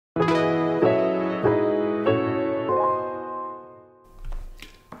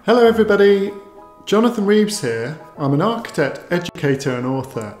Hello everybody, Jonathan Reeves here. I'm an architect, educator and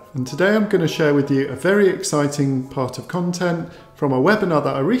author, and today I'm going to share with you a very exciting part of content from a webinar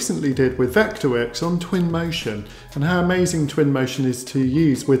that I recently did with Vectorworks on Twinmotion and how amazing Twinmotion is to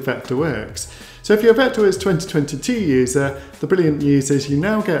use with Vectorworks. So if you're a Vectorworks 2022 user, the brilliant news is you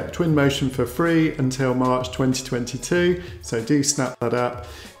now get Twinmotion for free until March 2022, so do snap that up.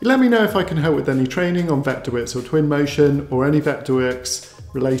 Let me know if I can help with any training on Vectorworks or Twinmotion or any Vectorworks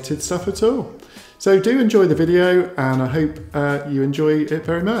related stuff at all. So do enjoy the video and I hope you enjoy it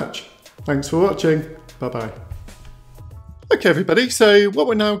very much. Thanks for watching. Bye bye. Okay everybody, so what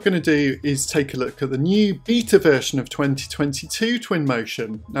we're now going to do is take a look at the new beta version of 2022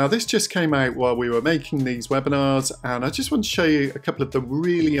 Twinmotion. Now this just came out while we were making these webinars and I just want to show you a couple of the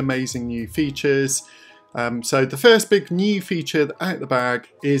really amazing new features. So the first big new feature out the bag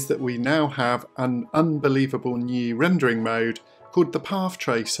is that we now have an unbelievable new rendering mode called the Path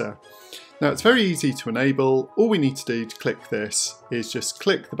Tracer. Now it's very easy to enable. All we need to do to click this is just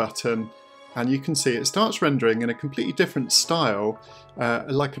click the button and you can see it starts rendering in a completely different style,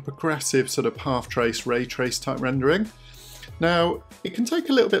 like a progressive sort of path trace, ray trace type rendering. Now it can take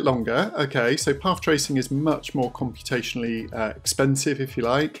a little bit longer, okay, so path tracing is much more computationally expensive if you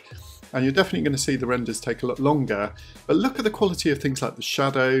like, and you're definitely going to see the renders take a lot longer, but look at the quality of things like the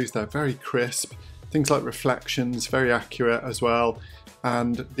shadows, they're very crisp. Things like reflections, very accurate as well,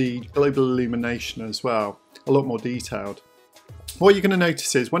 and the global illumination as well, a lot more detailed. What you're going to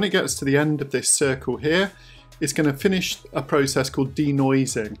notice is when it gets to the end of this circle here, it's going to finish a process called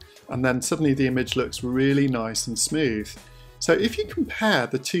denoising, and then suddenly the image looks really nice and smooth. So if you compare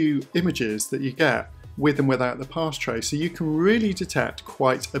the two images that you get with and without the path tracer, you can really detect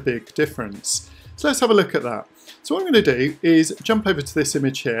quite a big difference. So let's have a look at that. So what I'm going to do is jump over to this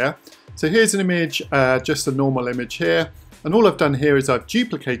image here. So here's an image, just a normal image here, and all I've done here is I've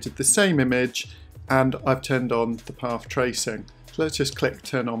duplicated the same image and I've turned on the path tracing. So let's just click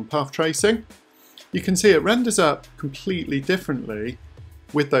turn on path tracing. You can see it renders up completely differently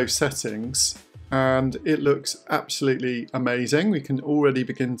with those settings and it looks absolutely amazing. We can already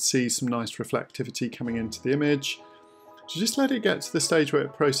begin to see some nice reflectivity coming into the image. So just let it get to the stage where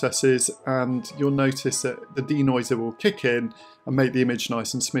it processes and you'll notice that the denoiser will kick in and make the image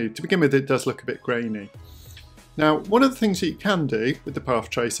nice and smooth. To begin with, it does look a bit grainy. Now, one of the things that you can do with the path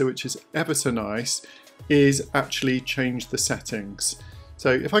tracer, which is ever so nice, is actually change the settings. So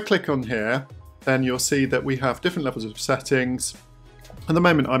if I click on here, then you'll see that we have different levels of settings. At the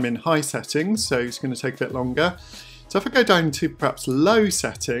moment, I'm in high settings, so it's going to take a bit longer. So if I go down to perhaps low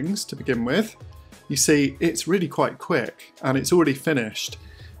settings to begin with, you see it's really quite quick and it's already finished.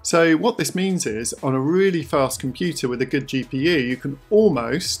 So what this means is on a really fast computer with a good GPU, you can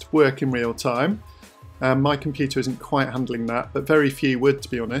almost work in real time. My computer isn't quite handling that, but very few would, to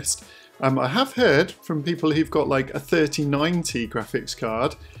be honest. I have heard from people who've got like a 3090 graphics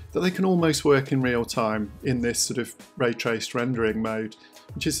card that they can almost work in real time in this sort of ray traced rendering mode,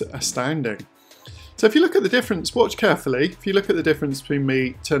 which is astounding. So if you look at the difference, watch carefully, if you look at the difference between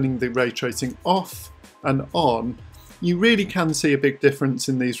me turning the ray tracing off and on, you really can see a big difference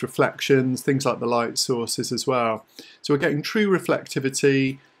in these reflections, things like the light sources as well. So we're getting true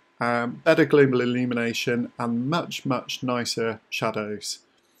reflectivity, better global illumination and much nicer shadows.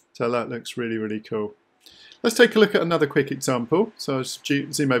 So that looks really, really cool. Let's take a look at another quick example. So I'll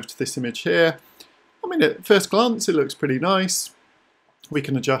just zoom over to this image here. I mean, at first glance, it looks pretty nice. We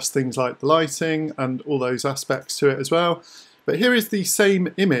can adjust things like the lighting and all those aspects to it as well. But here is the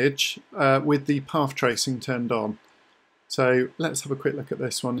same image with the path tracing turned on. So let's have a quick look at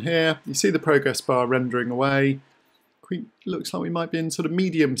this one here. You see the progress bar rendering away. Looks like we might be in sort of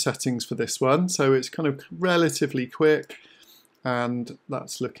medium settings for this one. So it's kind of relatively quick and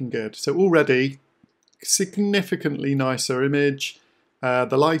that's looking good. So already significantly nicer image.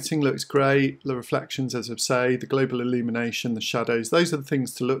 The lighting looks great, the reflections, as I say, the global illumination, the shadows, those are the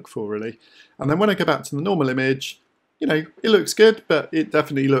things to look for really. And then when I go back to the normal image, you know, it looks good, but it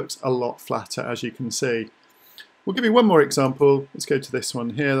definitely looks a lot flatter, as you can see. We'll give you one more example. Let's go to this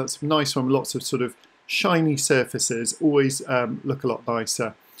one here. That's a nice one, lots of sort of shiny surfaces, always look a lot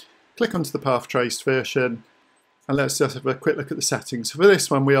nicer. Click onto the path traced version and let's just have a quick look at the settings. So for this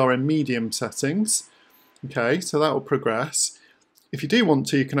one, we are in medium settings. Okay, so that will progress. If you do want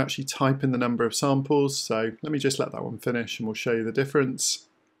to, you can actually type in the number of samples. So let me just let that one finish and we'll show you the difference.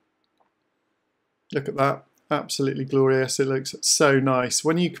 Look at that, absolutely glorious. It looks so nice.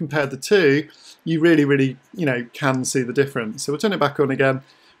 When you compare the two, you really, you know, can see the difference. So we'll turn it back on again.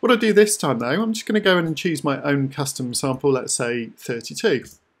 What I'll do this time though, I'm just going to go in and choose my own custom sample, let's say 32.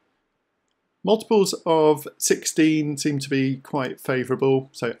 Multiples of 16 seem to be quite favourable,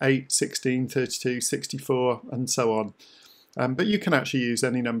 so 8, 16, 32, 64 and so on. But you can actually use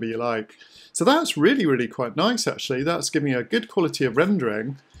any number you like. So that's really quite nice actually. That's giving me a good quality of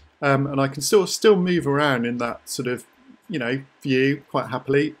rendering, and I can still move around in that sort of, you know, view quite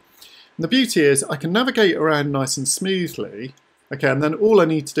happily. And the beauty is I can navigate around nice and smoothly. Okay, and then all I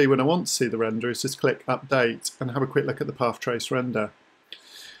need to do when I want to see the render is just click Update and have a quick look at the path trace render.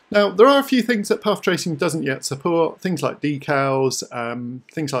 Now, there are a few things that path tracing doesn't yet support, things like decals,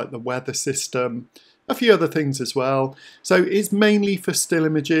 things like the weather system, a few other things as well. So it's mainly for still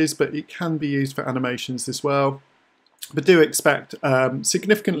images, but it can be used for animations as well. But do expect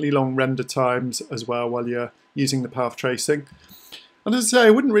significantly long render times as well while you're using the path tracing. And as I say, I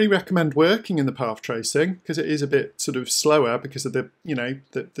wouldn't really recommend working in the path tracing because it is a bit sort of slower because of the, you know,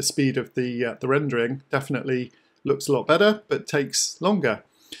 the speed of the rendering. Definitely looks a lot better, but takes longer.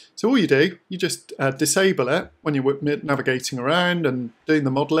 So all you do, you just disable it when you're navigating around and doing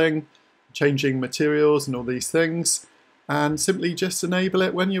the modelling, changing materials and all these things, and simply just enable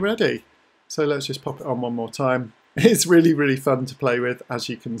it when you're ready. So let's just pop it on one more time. It's really fun to play with, as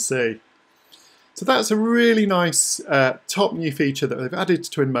you can see. So that's a really nice top new feature that they've added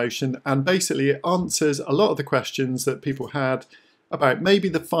to Twinmotion, and basically it answers a lot of the questions that people had about maybe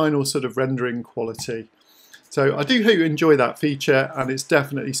the final sort of rendering quality. So I do hope you enjoy that feature, and it's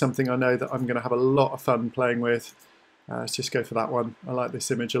definitely something I know that I'm going to have a lot of fun playing with. Let's just go for that one. I like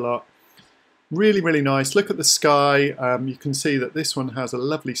this image a lot. Really nice. Look at the sky. You can see that this one has a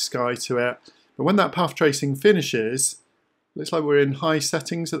lovely sky to it. But when that path tracing finishes, looks like we're in high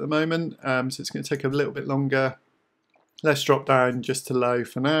settings at the moment, so it's going to take a little bit longer. Let's drop down just to low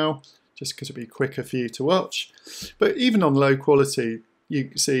for now, just because it'll be quicker for you to watch. But even on low quality, you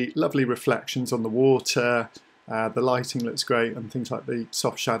can see lovely reflections on the water, the lighting looks great, and things like the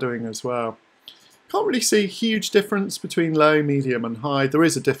soft shadowing as well. Can't really see a huge difference between low, medium and high. There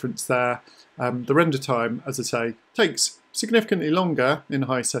is a difference there. The render time, as I say, takes significantly longer in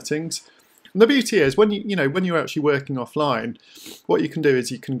high settings. And the beauty is when when you're actually working offline, what you can do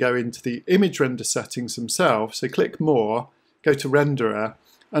is you can go into the image render settings themselves. So click More, go to Renderer,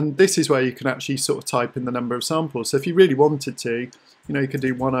 and this is where you can actually sort of type in the number of samples. So if you really wanted to, you could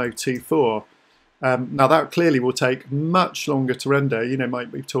do 1024. Now that clearly will take much longer to render.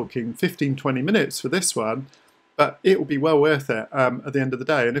 Might be talking 15-20 minutes for this one, but it will be well worth it at the end of the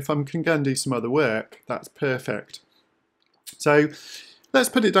day. And if I can go and do some other work, that's perfect. So let's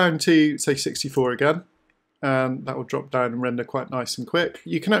put it down to, say, 64 again, and that will drop down and render quite nice and quick.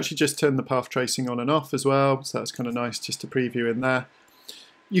 You can actually just turn the path tracing on and off as well, so that's kind of nice just to preview in there.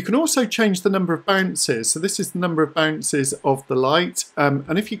 You can also change the number of bounces. So this is the number of bounces of the light,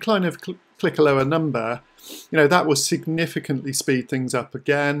 and if you kind of click a lower number, that will significantly speed things up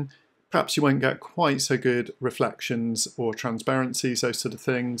again. Perhaps you won't get quite so good reflections or transparencies, those sort of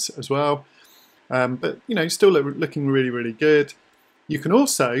things as well. But still looking really good. You can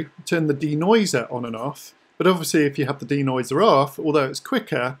also turn the denoiser on and off, but obviously if you have the denoiser off, although it's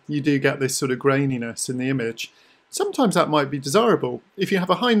quicker, you do get this sort of graininess in the image. Sometimes that might be desirable. If you have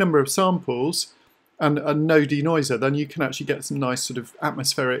a high number of samples and no denoiser, then you can actually get some nice sort of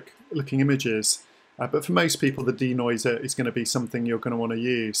atmospheric looking images. But for most people, the denoiser is going to be something you're going to want to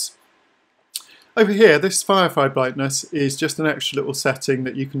use. Over here, this firefly brightness is just an extra little setting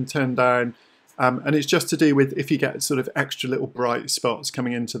that you can turn down, and it's just to do with if you get sort of extra little bright spots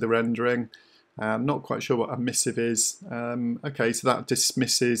coming into the rendering. I'm not quite sure what emissive is. Okay, so that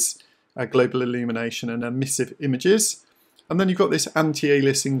dismisses global illumination and emissive images. And then you've got this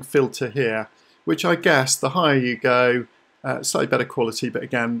anti-aliasing filter here, which I guess the higher you go, slightly better quality, but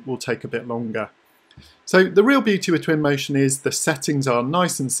again, will take a bit longer. So the real beauty with Twinmotion is the settings are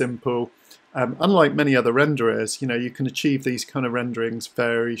nice and simple. Unlike many other renderers, you can achieve these kind of renderings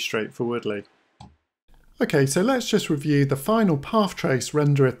very straightforwardly. Okay, so let's just review the final path trace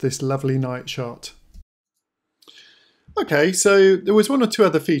render of this lovely night shot. Okay, so there was one or two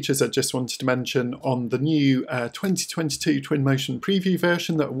other features I just wanted to mention on the new 2022 Twinmotion preview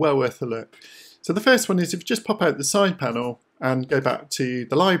version that are well worth a look. So the first one is if you just pop out the side panel and go back to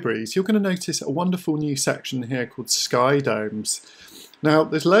the libraries, you're going to notice a wonderful new section here called SKYDOMES. Now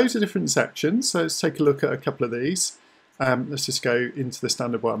there's loads of different sections, so let's take a look at a couple of these. Let's just go into the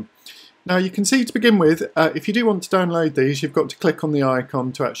standard one. Now you can see to begin with, if you do want to download these, you've got to click on the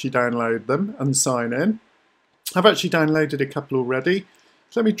icon to actually download them and sign in. I've actually downloaded a couple already.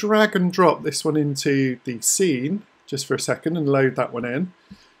 So let me drag and drop this one into the scene just for a second and load that one in.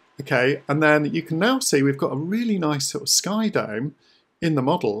 Okay, and then you can now see we've got a really nice sort of sky dome in the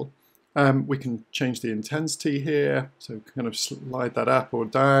model. We can change the intensity here, so kind of slide that up or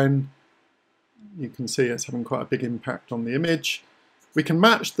down. You can see it's having quite a big impact on the image. We can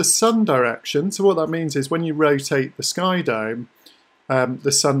match the sun direction, so what that means is when you rotate the sky dome,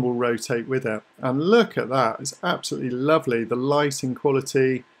 the sun will rotate with it. And look at that, it's absolutely lovely, the lighting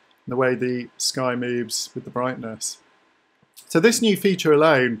quality, the way the sky moves with the brightness. So this new feature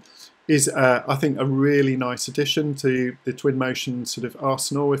alone is, I think, a really nice addition to the Twinmotion sort of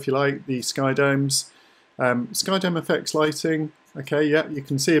arsenal, if you like, the SKYDOMES. SKYDOME effects lighting, okay, yeah, you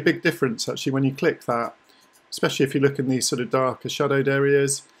can see a big difference actually when you click that, especially if you look in these sort of darker shadowed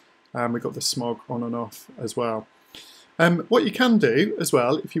areas. We've got the smog on and off as well. What you can do as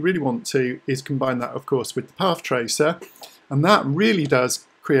well, if you really want to, is combine that, of course, with the path tracer, and that really does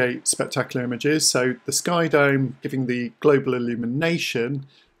create spectacular images. So the sky dome giving the global illumination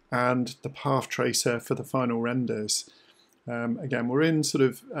and the path tracer for the final renders. Again, we're in sort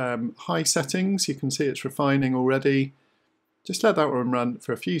of high settings. You can see it's refining already. Just let that one run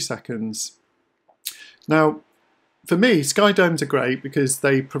for a few seconds. Now, for me, SKYDOMES are great because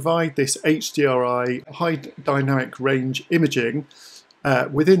they provide this HDRI, high dynamic range imaging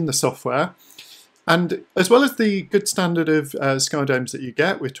within the software. And as well as the good standard of SKYDOMES that you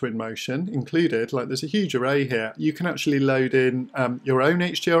get with Twinmotion included, like there's a huge array here, you can actually load in your own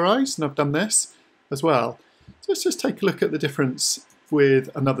HDRIs, and I've done this as well. So let's just take a look at the difference with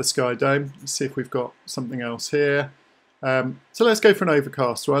another SKYDOME. Let's see if we've got something else here. So let's go for an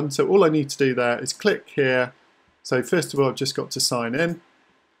overcast one. So all I need to do there is click here. So first of all, I've just got to sign in.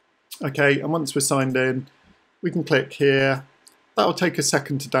 Okay, and once we're signed in, we can click here. That'll take a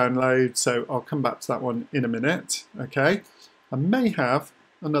second to download, so I'll come back to that one in a minute. Okay, I may have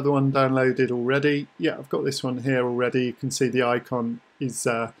another one downloaded already. Yeah, I've got this one here already. You can see the icon is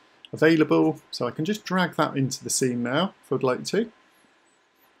available, so I can just drag that into the scene now if I'd like to.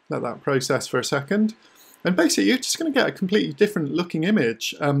 Let that process for a second. And basically, you're just going to get a completely different looking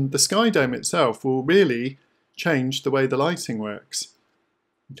image. The sky dome itself will really change the way the lighting works.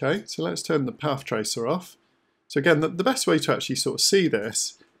 Okay, so let's turn the path tracer off. So again, the best way to actually sort of see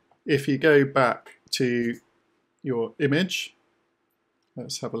this, if you go back to your image,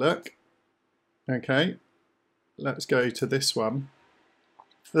 let's have a look. Okay, let's go to this one.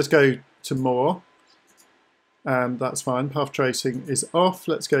 Let's go to more, and that's fine. Path tracing is off.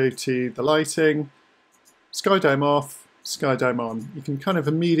 Let's go to the lighting. SKYDOME off, SKYDOME on. You can kind of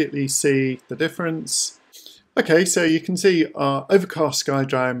immediately see the difference. Okay, so you can see our overcast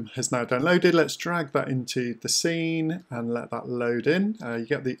SKYDOME has now downloaded. Let's drag that into the scene and let that load in. You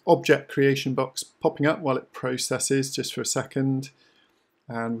get the object creation box popping up while it processes just for a second.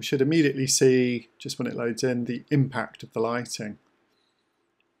 And we should immediately see, just when it loads in, the impact of the lighting.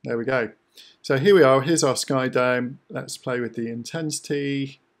 There we go. So here we are, here's our SKYDOME. Let's play with the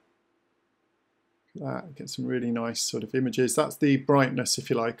intensity. Get some really nice sort of images. That's the brightness, if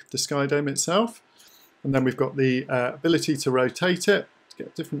you like, of the SKYDOME itself. And then we've got the ability to rotate it to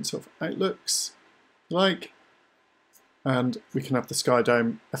get different sort of outlooks, like. And we can have the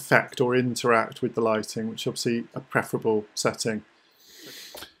SKYDOME affect or interact with the lighting, which is obviously a preferable setting.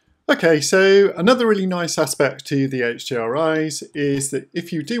 Okay, so another really nice aspect to the HDRIs is that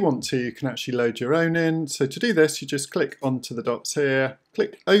if you do want to, you can actually load your own in. So to do this, you just click onto the dots here,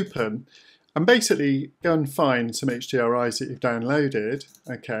 click open, and basically go and find some HDRIs that you've downloaded.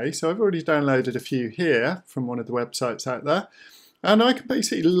 Okay, so I've already downloaded a few here from one of the websites out there, and I can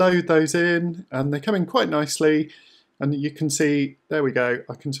basically load those in, and they come in quite nicely. And you can see, there we go,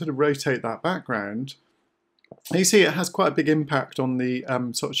 I can sort of rotate that background. You see it has quite a big impact on the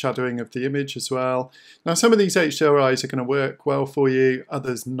sort of shadowing of the image as well. Now some of these HDRIs are going to work well for you,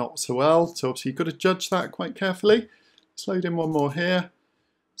 others not so well, so obviously you've got to judge that quite carefully. Let's load in one more here.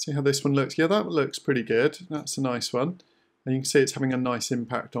 See how this one looks. Yeah, that looks pretty good. That's a nice one. And you can see it's having a nice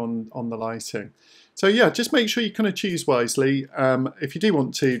impact on the lighting. So yeah, just make sure you kind of choose wisely. If you do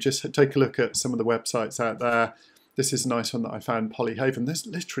want to, just take a look at some of the websites out there. This is a nice one that I found, Polyhaven. There's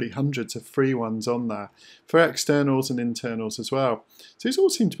literally hundreds of free ones on there for externals and internals as well. So these all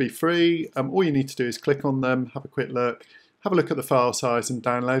seem to be free. All you need to do is click on them, have a quick look, have a look at the file size and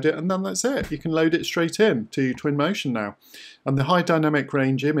download it, and then that's it. You can load it straight in to Twinmotion now. And the high dynamic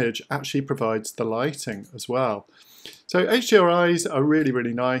range image actually provides the lighting as well. So HDRIs are really,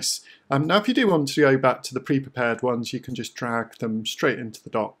 really nice. Now if you do want to go back to the pre-prepared ones, you can just drag them straight into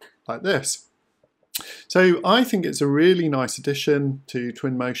the dock like this. So I think it's a really nice addition to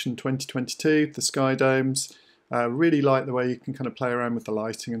Twinmotion 2022, the SKYDOMES. Really like the way you can kind of play around with the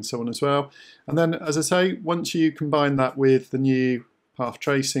lighting and so on as well. And then, as I say, once you combine that with the new path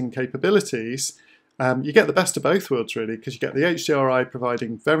tracing capabilities, you get the best of both worlds really, because you get the HDRI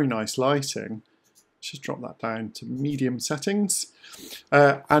providing very nice lighting, Let's just drop that down to medium settings.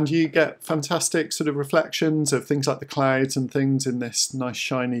 And you get fantastic sort of reflections of things like the clouds and things in this nice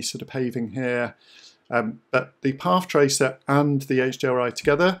shiny sort of paving here. But the path tracer and the HDRI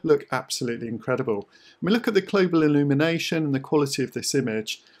together look absolutely incredible. When we look at the global illumination and the quality of this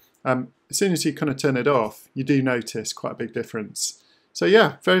image, as soon as you kind of turn it off, you do notice quite a big difference. So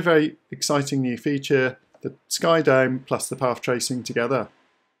yeah, very, very exciting new feature, the SKYDOME plus the path tracing together.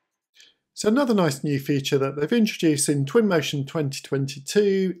 So another nice new feature that they've introduced in Twinmotion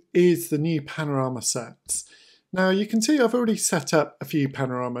 2022 is the new panorama sets. Now you can see I've already set up a few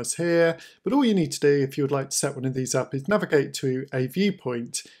panoramas here, but all you need to do if you would like to set one of these up is navigate to a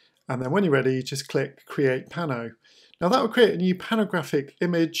viewpoint, and then when you're ready just click Create Pano. Now that will create a new panographic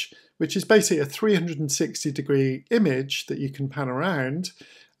image, which is basically a 360-degree image that you can pan around,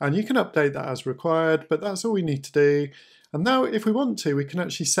 and you can update that as required, but that's all we need to do. And now if we want to, we can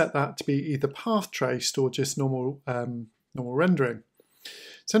actually set that to be either path traced or just normal rendering.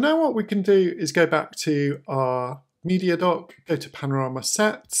 So now what we can do is go back to our media dock, go to panorama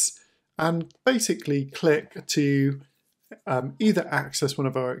sets, and basically click to either access one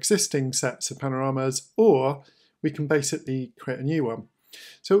of our existing sets of panoramas, or we can basically create a new one.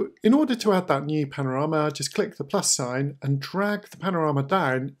 So in order to add that new panorama, just click the plus sign and drag the panorama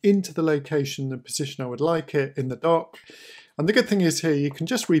down into the location and position I would like it in the dock. And the good thing is here you can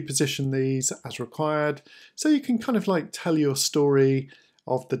just reposition these as required, so you can kind of like tell your story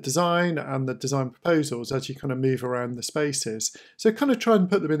of the design and the design proposals as you kind of move around the spaces. So kind of try and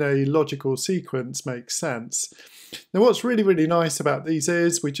put them in a logical sequence makes sense. Now what's really, really nice about these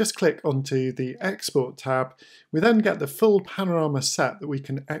is we just click onto the export tab. We then get the full panorama set that we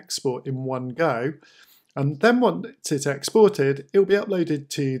can export in one go. And then once it's exported, it will be uploaded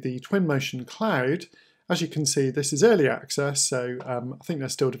to the Twinmotion cloud. As you can see, this is early access, so I think they're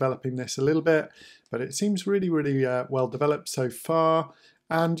still developing this a little bit, but it seems really, really well developed so far.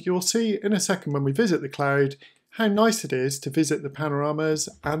 And you'll see in a second when we visit the cloud how nice it is to visit the panoramas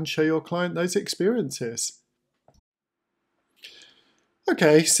and show your client those experiences.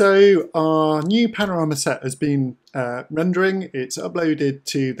 Okay, so our new panorama set has been rendering. It's uploaded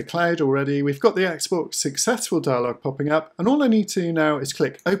to the cloud already. We've got the export successful dialog popping up, and all I need to do now is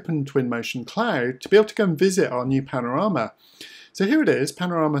click Open Twinmotion Cloud to be able to go and visit our new panorama. So here it is,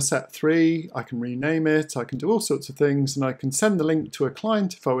 Panorama Set 3, I can rename it, I can do all sorts of things, and I can send the link to a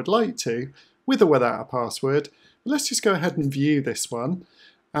client if I would like to, with or without a password. But let's just go ahead and view this one.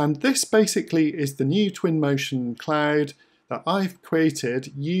 And this basically is the new Twinmotion Cloud that I've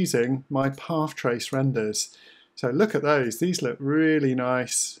created using my path trace renders. So look at those, these look really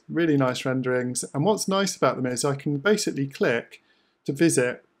nice renderings. And what's nice about them is I can basically click to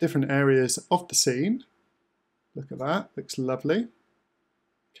visit different areas of the scene. Look at that, looks lovely.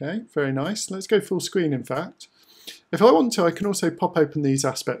 Okay, very nice. Let's go full screen in fact. If I want to, I can also pop open these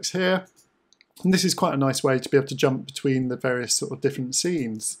aspects here. And this is quite a nice way to be able to jump between the various sort of different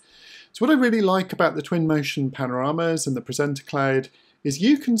scenes. So what I really like about the Twinmotion panoramas and the presenter cloud is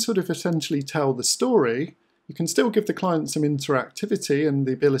you can sort of essentially tell the story. You can still give the client some interactivity and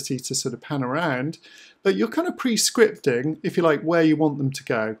the ability to sort of pan around, but you're kind of pre-scripting, if you like, where you want them to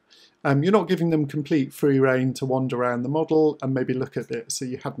go. You're not giving them complete free rein to wander around the model and maybe look at it so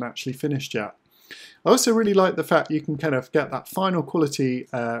you hadn't actually finished yet. I also really like the fact you can kind of get that final quality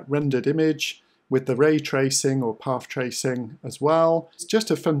rendered image with the ray tracing or path tracing as well. It's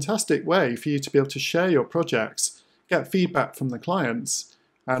just a fantastic way for you to be able to share your projects, get feedback from the clients,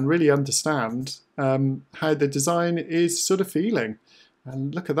 and really understand how the design is sort of feeling.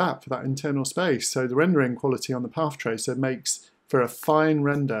 And look at that for that internal space. So the rendering quality on the path tracer makes for a fine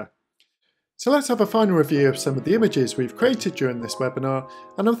render. So let's have a final review of some of the images we've created during this webinar,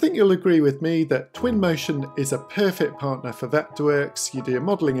 and I think you'll agree with me that Twinmotion is a perfect partner for Vectorworks. You do your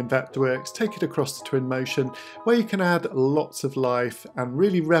modelling in Vectorworks, take it across to Twinmotion, where you can add lots of life and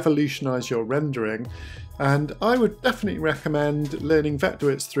really revolutionise your rendering. And I would definitely recommend learning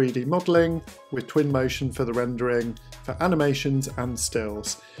Vectorworks 3D modelling with Twinmotion for the rendering, for animations and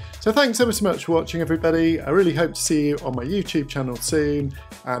stills. So thanks ever so much for watching everybody. I really hope to see you on my YouTube channel soon,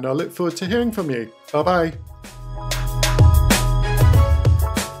 and I look forward to hearing from you. Bye bye.